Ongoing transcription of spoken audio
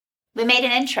We made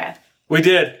an intro. We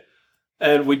did.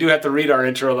 And we do have to read our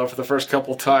intro, though, for the first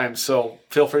couple times. So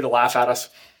feel free to laugh at us.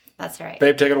 That's right.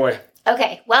 Babe, take it away.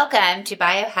 Okay. Welcome to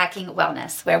Biohacking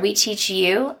Wellness, where we teach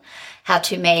you how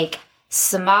to make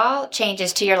small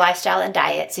changes to your lifestyle and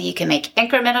diet so you can make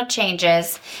incremental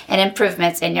changes and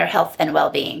improvements in your health and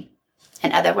well-being.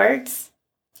 In other words,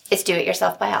 it's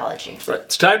do-it-yourself biology. Right.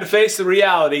 It's time to face the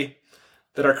reality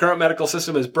that our current medical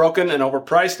system is broken and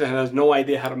overpriced and has no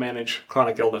idea how to manage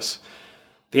chronic illness.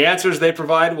 The answers they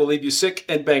provide will leave you sick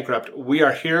and bankrupt. We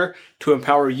are here to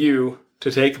empower you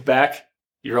to take back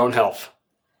your own health.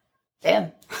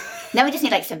 Boom. Now we just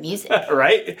need some music.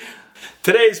 Right?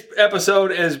 Today's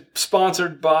episode is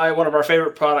sponsored by one of our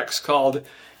favorite products called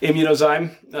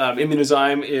Immunozyme.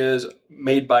 Immunozyme is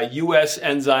made by US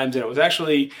Enzymes, and it was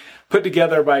actually put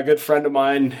together by a good friend of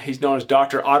mine. He's known as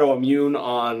Dr. Autoimmune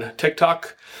on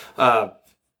TikTok.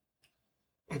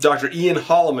 Dr. Ian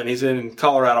Holloman, he's in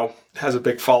Colorado, has a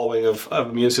big following of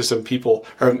immune system people,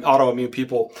 or autoimmune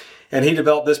people. And he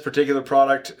developed this particular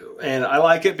product, and I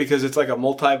like it because it's like a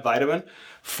multivitamin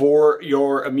for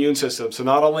your immune system. So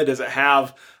not only does it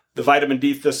have the vitamin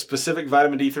D, the specific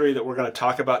vitamin D3 that we're going to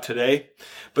talk about today,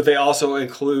 but they also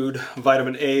include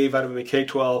vitamin A, vitamin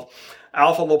K12,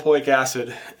 alpha lipoic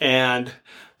acid, and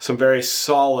some very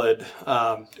solid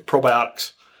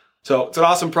probiotics. So it's an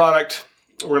awesome product.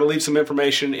 We're going to leave some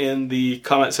information in the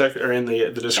comment section or in the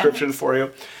description for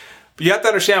you. But you have to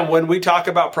understand, when we talk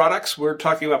about products, we're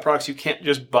talking about products you can't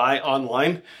just buy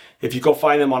online. If you go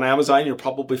find them on Amazon, you're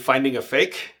probably finding a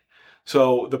fake.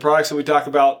 So the products that we talk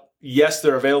about, yes,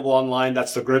 they're available online.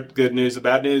 That's the good news. The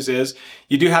bad news is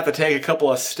you do have to take a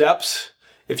couple of steps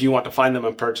if you want to find them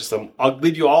and purchase them. I'll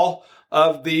leave you all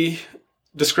of the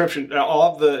description,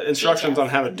 all of the instructions on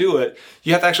how to do it.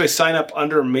 You have to actually sign up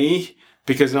under me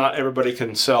because not everybody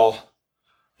can sell.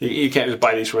 You can't just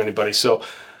buy these from anybody. So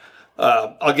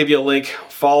I'll give you a link.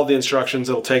 Follow the instructions.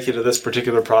 It'll take you to this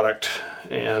particular product,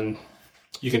 and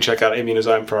you can check out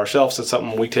Immunozyme for ourselves. It's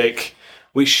something we take.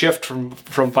 We shift from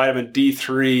vitamin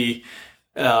D3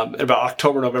 at about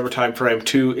October, November timeframe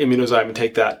to Immunozyme and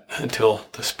take that until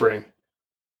the spring.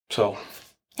 So,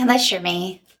 unless you're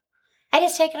me, I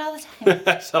just take it all the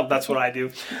time. So that's what I do.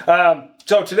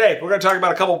 So today we're going to talk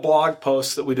about a couple blog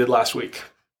posts that we did last week.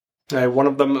 One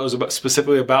of them was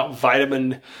specifically about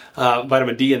vitamin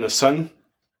D in the sun,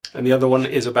 and the other one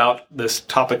is about this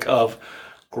topic of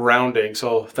grounding.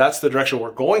 So that's the direction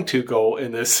we're going to go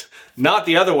in this. Not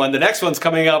the other one. The next one's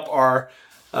coming up are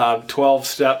 12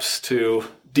 steps to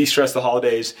de-stress the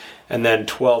holidays, and then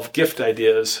 12 gift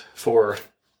ideas for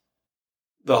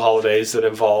the holidays that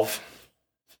involve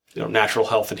natural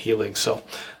health and healing. So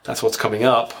that's what's coming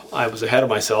up. I was ahead of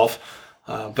myself,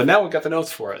 but now we've got the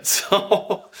notes for it.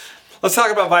 So let's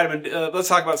talk about let's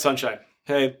talk about sunshine.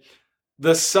 Okay,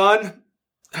 the sun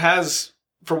has,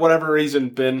 for whatever reason,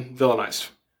 been villainized.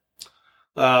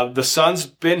 The sun's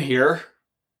been here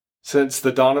since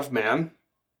the dawn of man.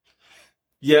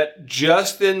 Yet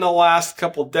just in the last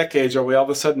couple decades are we all of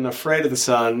a sudden afraid of the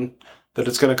sun, that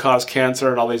it's going to cause cancer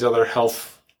and all these other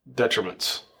health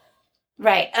detriments.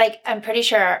 Right. I'm pretty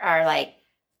sure our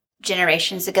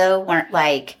generations ago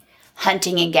weren't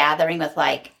hunting and gathering with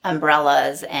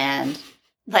umbrellas and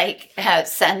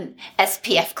sun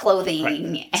SPF clothing,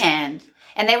 right.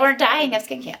 and they weren't dying of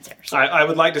skin cancers. I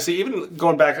would like to see, even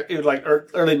going back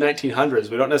early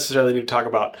 1900s, we don't necessarily need to talk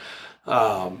about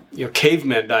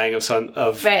cavemen dying of sun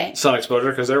exposure,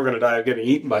 because they were going to die of getting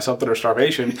eaten by something or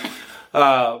starvation.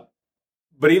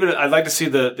 But even I'd like to see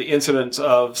the incidence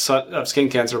of skin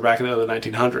cancer back in the early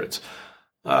 1900s.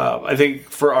 I think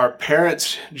for our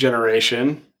parents'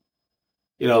 generation,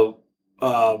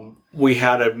 we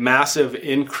had a massive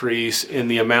increase in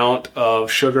the amount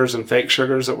of sugars and fake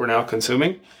sugars that we're now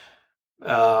consuming.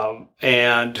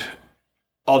 And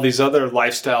all these other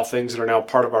lifestyle things that are now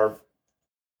part of our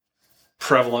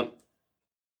prevalent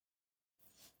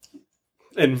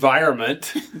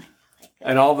environment.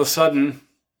 And all of a sudden,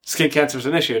 skin cancer is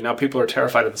an issue. Now people are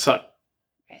terrified of the sun.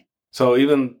 Okay. So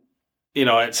even,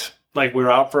 it's like we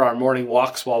were out for our morning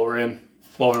walks while we were in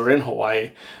Hawaii.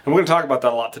 And we're going to talk about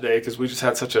that a lot today because we just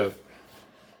had such a...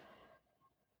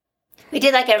 We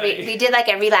did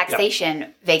a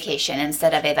relaxation vacation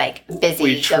instead of a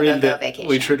busy go vacation.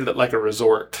 We treated it like a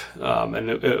resort, and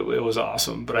it was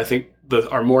awesome. But I think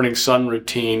our morning sun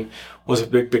routine was a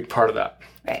big part of that.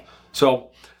 Right.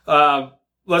 So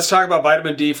let's talk about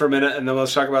vitamin D for a minute, and then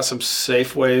let's talk about some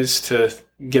safe ways to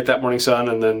get that morning sun,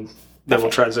 and then we'll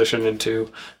transition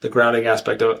into the grounding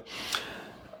aspect of it.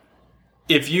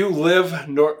 If you live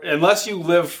unless you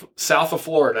live south of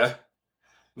Florida,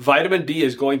 vitamin D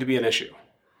is going to be an issue,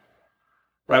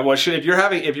 right? If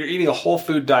you're eating a whole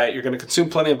food diet, you're going to consume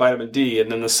plenty of vitamin D,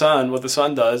 and then what the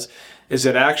sun does is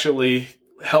it actually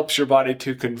helps your body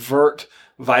to convert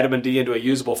vitamin D into a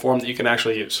usable form that you can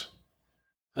actually use.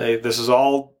 Okay, this is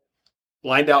all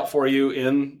lined out for you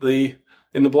in the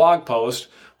blog post,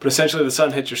 but essentially the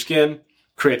sun hits your skin,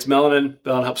 creates melanin.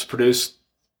 Melanin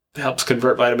helps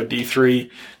convert vitamin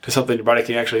D3 to something your body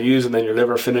can actually use, and then your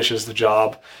liver finishes the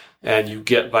job and you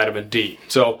get vitamin D.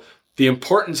 So the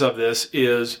importance of this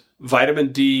is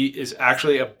vitamin D is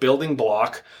actually a building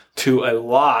block to a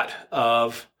lot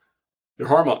of your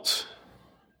hormones.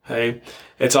 Okay?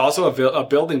 It's also a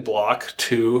building block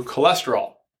to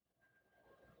cholesterol.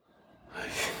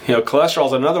 Cholesterol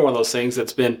is another one of those things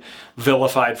that's been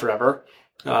vilified forever.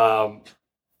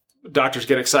 Doctors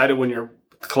get excited when your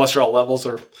cholesterol levels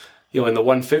are, in the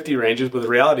 150 ranges, but the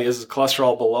reality is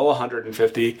cholesterol below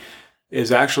 150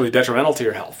 is actually detrimental to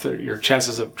your health. Your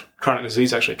chances of chronic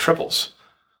disease actually triples.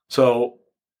 So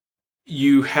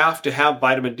you have to have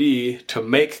vitamin D to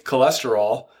make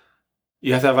cholesterol.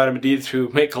 You have to have vitamin D to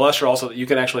make cholesterol so that you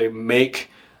can actually make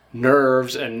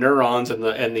nerves and neurons and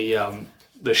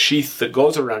the sheath that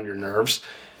goes around your nerves.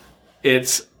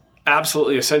 It's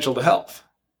absolutely essential to health.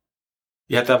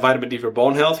 You have to have vitamin D for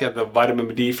bone health. You have to have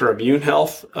vitamin D for immune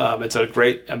health. It's a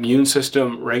great immune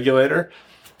system regulator.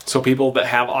 So people that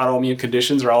have autoimmune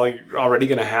conditions are already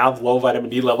going to have low vitamin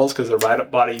D levels because their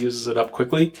body uses it up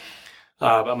quickly.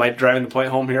 Am I driving the point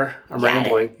home here? I'm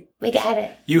rambling. We got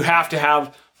it. You have to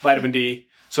have vitamin D,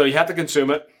 so you have to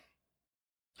consume it.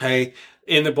 Hey,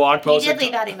 in the blog post, you did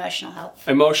leave out emotional health.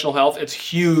 Emotional health, it's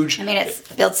huge. I mean, it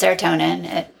builds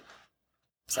serotonin.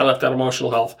 I left out emotional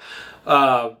health.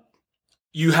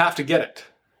 You have to get it.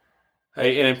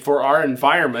 Okay? And for our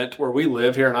environment where we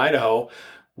live here in Idaho,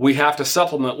 we have to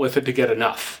supplement with it to get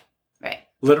enough. Right.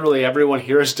 Literally everyone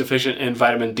here is deficient in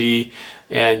vitamin D,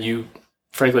 and you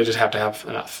frankly just have to have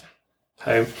enough.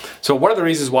 Okay? So one of the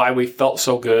reasons why we felt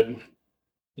so good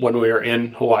when we were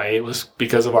in Hawaii was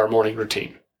because of our morning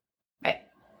routine. Right.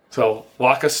 So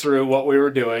walk us through what we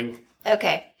were doing.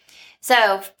 Okay.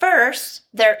 So first,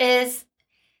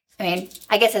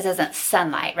 I guess this isn't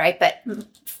sunlight, right? But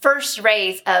first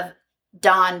rays of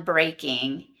dawn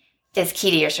breaking is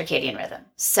key to your circadian rhythm.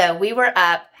 So we were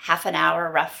up half an hour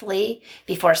roughly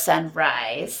before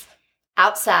sunrise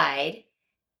outside.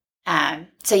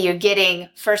 So you're getting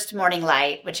first morning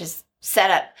light, which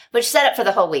set up for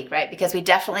the whole week, right? Because we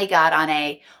definitely got on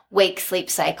a wake sleep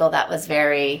cycle that was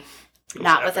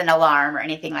not with an alarm or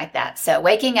anything like that. So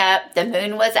waking up, the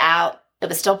moon was out, it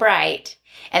was still bright.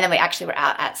 And then we actually were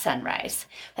out at sunrise.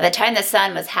 By the time the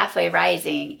sun was halfway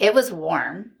rising, it was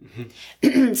warm.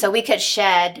 Mm-hmm. So we could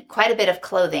shed quite a bit of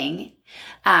clothing,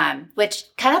 which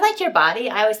kind of like your body,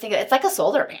 I always think it's like a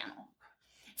solar panel.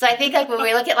 So I think when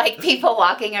we look at people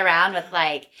walking around with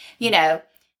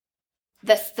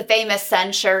the famous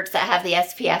sun shirts that have the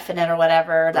SPF in it or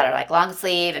whatever, that are long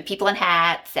sleeve, and people in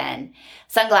hats and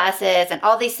sunglasses and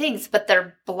all these things, but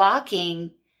they're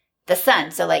blocking the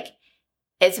sun. So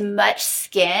as much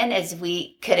skin as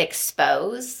we could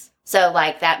expose. So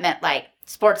that meant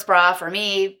sports bra for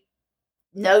me,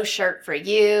 no shirt for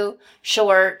you,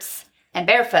 shorts, and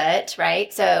barefoot,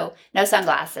 right? So no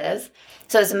sunglasses.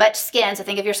 So as much skin, so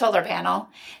think of your solar panel.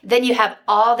 Then you have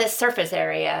all this surface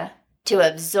area to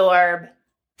absorb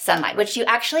sunlight, which you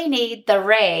actually need the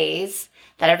rays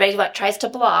that everybody tries to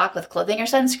block with clothing or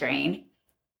sunscreen.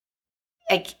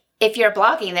 If you're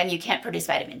blocking them, you can't produce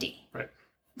vitamin D. Right.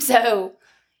 So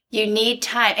you need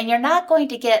time, and you're not going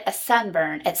to get a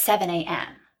sunburn at 7 a.m.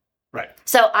 Right.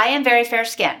 So I am very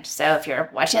fair-skinned. So if you're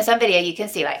watching this on video, you can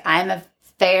see I'm a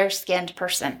fair-skinned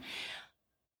person.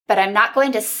 But I'm not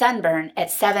going to sunburn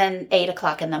at 7, 8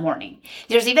 o'clock in the morning.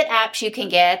 There's even apps you can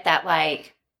get that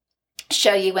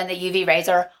show you when the UV rays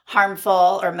are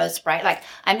harmful or most bright.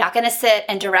 I'm not going to sit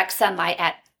in direct sunlight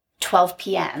at 12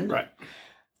 p.m. Right.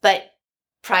 But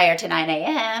prior to 9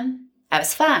 a.m., I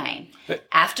was fine.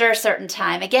 After a certain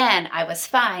time, again, I was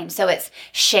fine. So it's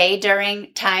shade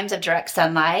during times of direct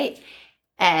sunlight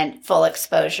and full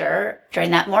exposure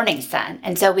during that morning sun.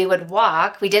 And so we would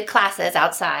walk. We did classes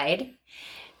outside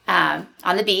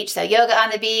on the beach. So yoga on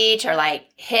the beach or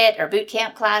HIIT or boot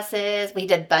camp classes. We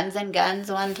did buns and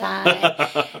guns one time.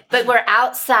 But we're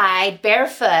outside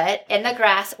barefoot in the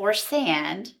grass or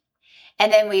sand.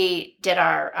 And then we did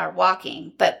our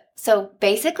walking. But so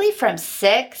basically from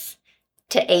 6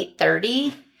 to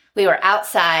 8:30, we were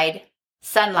outside,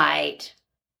 sunlight,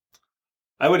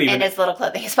 and as little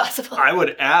clothing as possible. I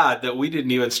would add that we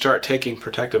didn't even start taking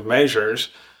protective measures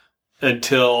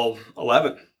until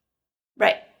 11.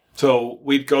 Right. So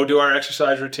we'd go do our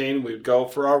exercise routine. We'd go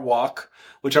for our walk,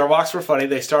 which our walks were funny.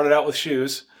 They started out with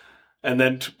shoes. And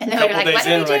then a couple like, days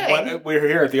in, what? We're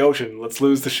here at the ocean. Let's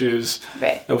lose the shoes.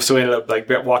 Right. And so we ended up like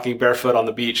walking barefoot on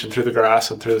the beach and through the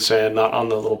grass and through the sand, not on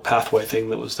the little pathway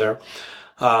thing that was there.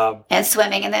 And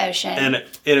swimming in the ocean. And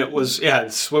it was,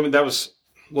 and swimming, that was,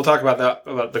 we'll talk about that,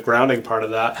 about the grounding part of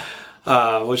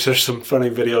that, which there's some funny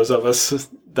videos of us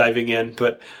diving in.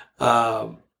 But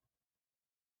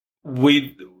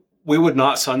we would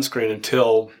not sunscreen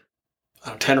until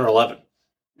 10 or 11.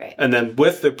 Right. And then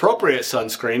with the appropriate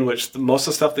sunscreen, which most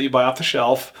of the stuff that you buy off the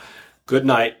shelf, good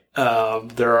night.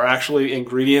 There are actually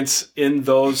ingredients in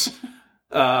those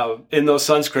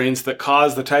sunscreens that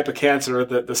cause the type of cancer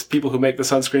that the people who make the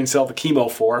sunscreen sell the chemo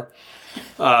for.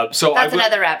 So that's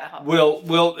another rabbit hole.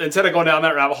 We'll instead of going down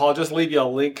that rabbit hole, I'll just leave you a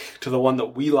link to the one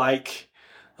that we like.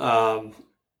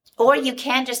 Or you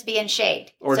can just be in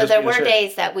shade. So there were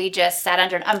days that we just sat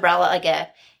under an umbrella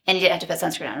and you didn't have to put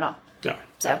sunscreen on at all. Yeah.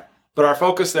 So. But our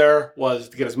focus there was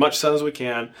to get as much sun as we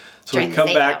can so we can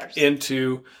come back hours.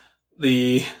 into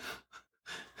the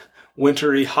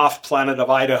wintry Hoth planet of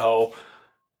Idaho.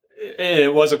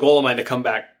 It was a goal of mine to come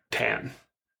back tan.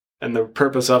 And the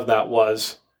purpose of that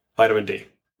was vitamin D.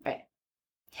 Right.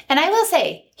 And I will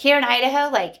say, here in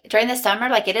Idaho, like during the summer,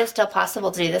 like it is still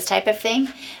possible to do this type of thing.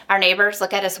 Our neighbors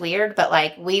look at us weird, but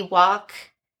like we walk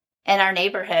in our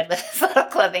neighborhood with as little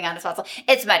clothing on as possible.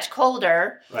 It's much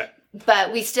colder. Right.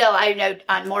 But we still, I know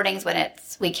on mornings when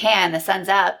the sun's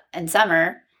up in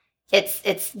summer,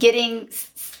 it's getting,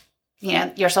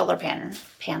 your solar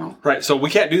panel. Right. So we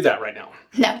can't do that right now.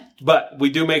 No. But we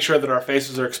do make sure that our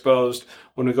faces are exposed.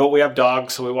 When we go, we have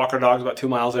dogs, so we walk our dogs about 2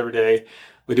 miles every day.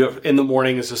 We do it in the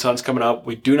morning as the sun's coming up.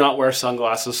 We do not wear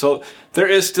sunglasses. So there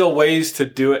is still ways to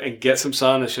do it and get some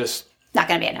sun. It's just not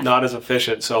going to be enough. Not as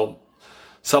efficient. So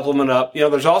supplement up.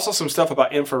 There's also some stuff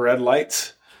about infrared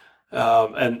lights.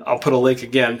 And I'll put a link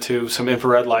again to some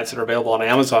infrared lights that are available on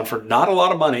Amazon for not a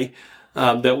lot of money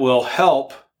that will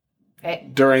help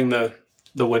during the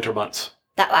winter months.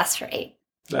 That lasts for 8.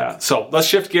 Yeah. So let's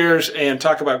shift gears and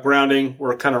talk about grounding.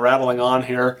 We're kind of rattling on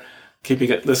here, keeping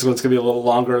it. This one's going to be a little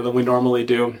longer than we normally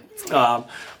do.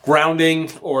 Grounding,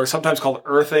 or sometimes called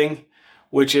earthing,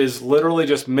 which is literally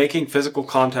just making physical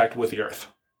contact with the earth.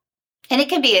 And it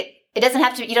can be. It doesn't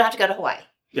have to. You don't have to go to Hawaii.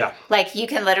 Yeah. Like you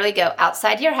can literally go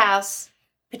outside your house,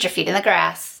 put your feet in the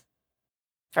grass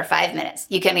for 5 minutes.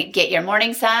 You can get your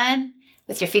morning sun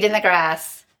with your feet in the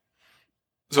grass.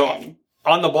 So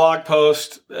on the blog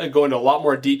post, I go into a lot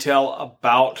more detail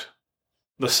about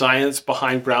the science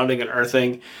behind grounding and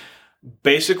earthing.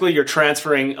 Basically, you're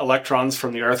transferring electrons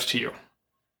from the earth to you.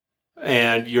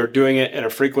 And you're doing it in a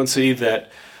frequency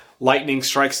that lightning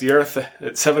strikes the earth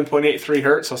at 7.83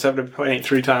 hertz, so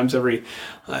 7.83 times every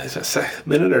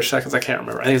minute or seconds? I can't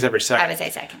remember. I think it's every second. I would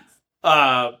say seconds.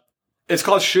 It's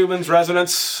called Schumann's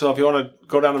resonance. So if you want to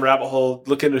go down the rabbit hole,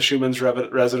 look into Schumann's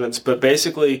resonance. But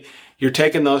basically, you're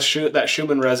taking that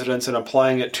Schumann resonance and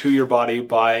applying it to your body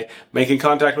by making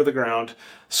contact with the ground,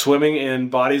 swimming in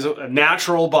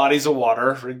natural bodies of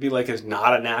water. Rigby Lake is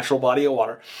not a natural body of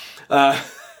water.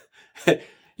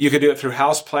 You can do it through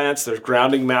house plants. There's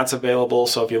grounding mats available.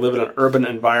 So if you live in an urban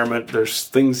environment, there's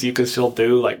things you can still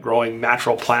do, like growing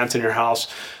natural plants in your house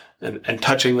and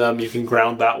touching them. You can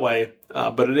ground that way.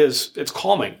 But it's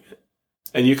calming.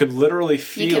 And you can literally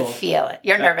feel... You can feel it.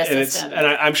 Your nervous system. And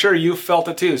I'm sure you felt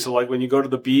it too. So like when you go to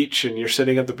the beach and you're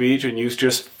sitting at the beach and you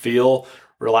just feel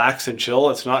relaxed and chill,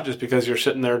 it's not just because you're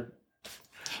sitting there.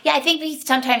 Yeah, I think we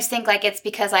sometimes think like it's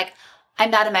because like I'm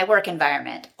not in my work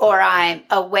environment or I'm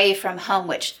away from home,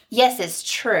 which yes is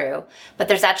true, but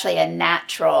there's actually a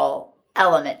natural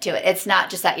element to it. It's not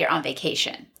just that you're on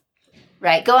vacation,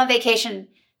 right? Go on vacation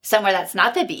somewhere that's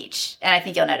not the beach, and I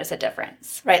think you'll notice a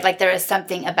difference, right? Like there is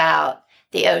something about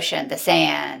the ocean, the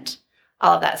sand,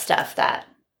 all of that stuff that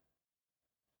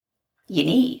you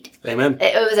need. Amen.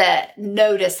 It was a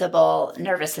noticeable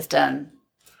nervous system.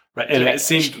 Right, and it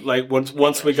seemed like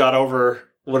once we got over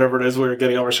whatever it is we were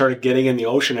getting over, started getting in the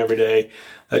ocean every day,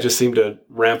 that just seemed to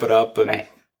ramp it up. And, right.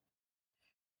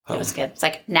 It was good. It's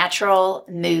like natural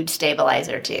mood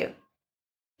stabilizer too.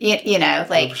 You know,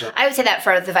 like 100%. I would say that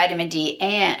for the vitamin D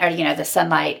the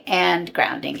sunlight and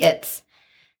grounding. It's,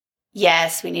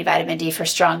 yes, we need vitamin D for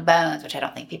strong bones, which I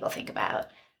don't think people think about.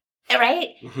 Right?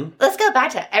 Mm-hmm. Let's go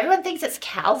back to, everyone thinks it's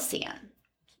calcium.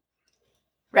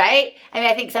 Right? I mean,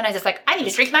 I think sometimes it's like, I need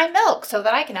to drink my milk so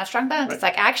that I can have strong bones. Right. It's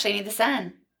like, actually, I need the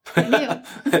sun. Who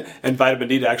knew? And vitamin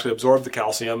D to actually absorb the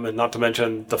calcium, and not to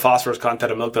mention the phosphorus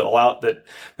content of milk that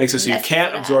makes it so you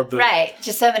can't absorb the... Right.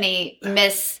 Just so many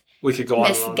we could go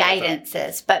on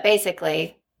misguidances. But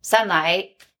basically,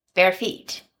 sunlight, bare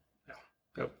feet.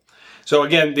 So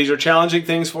again, these are challenging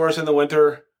things for us in the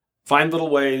winter. Find little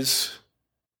ways,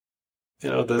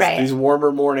 these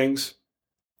warmer mornings.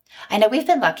 I know we've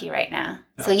been lucky right now.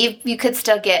 Yeah. So you could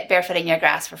still get barefoot in your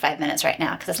grass for 5 minutes right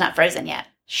now because it's not frozen yet.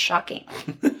 Shocking.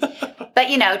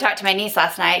 But, talked to my niece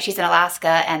last night. She's in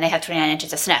Alaska and they have 29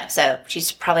 inches of snow. So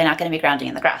she's probably not going to be grounding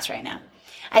in the grass right now.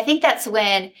 I think that's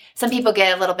when some people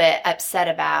get a little bit upset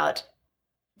about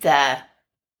the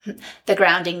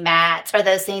grounding mats or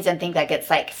those things and think like it's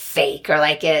like fake or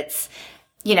like it's,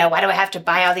 why do I have to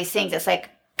buy all these things? It's like,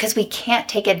 because we can't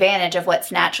take advantage of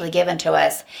what's naturally given to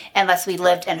us unless we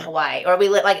lived in Hawaii or we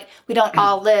don't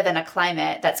all live in a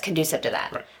climate that's conducive to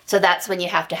that. Right. So that's when you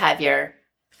have to have your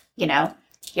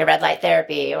red light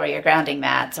therapy or your grounding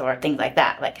mats or things like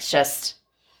that. Like it's just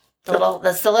the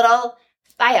little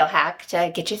biohack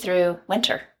to get you through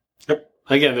winter. Yep.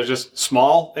 Again, they're just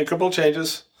small, incremental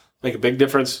changes, make a big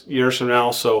difference years from now.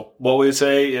 So what we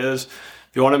say is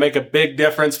if you want to make a big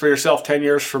difference for yourself 10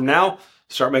 years from now,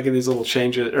 start making these little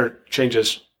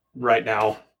changes right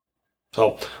now.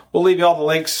 So we'll leave you all the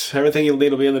links. Everything you'll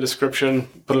need will be in the description.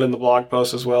 Put it in the blog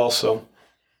post as well. So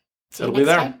it'll be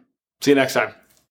there. See you next time.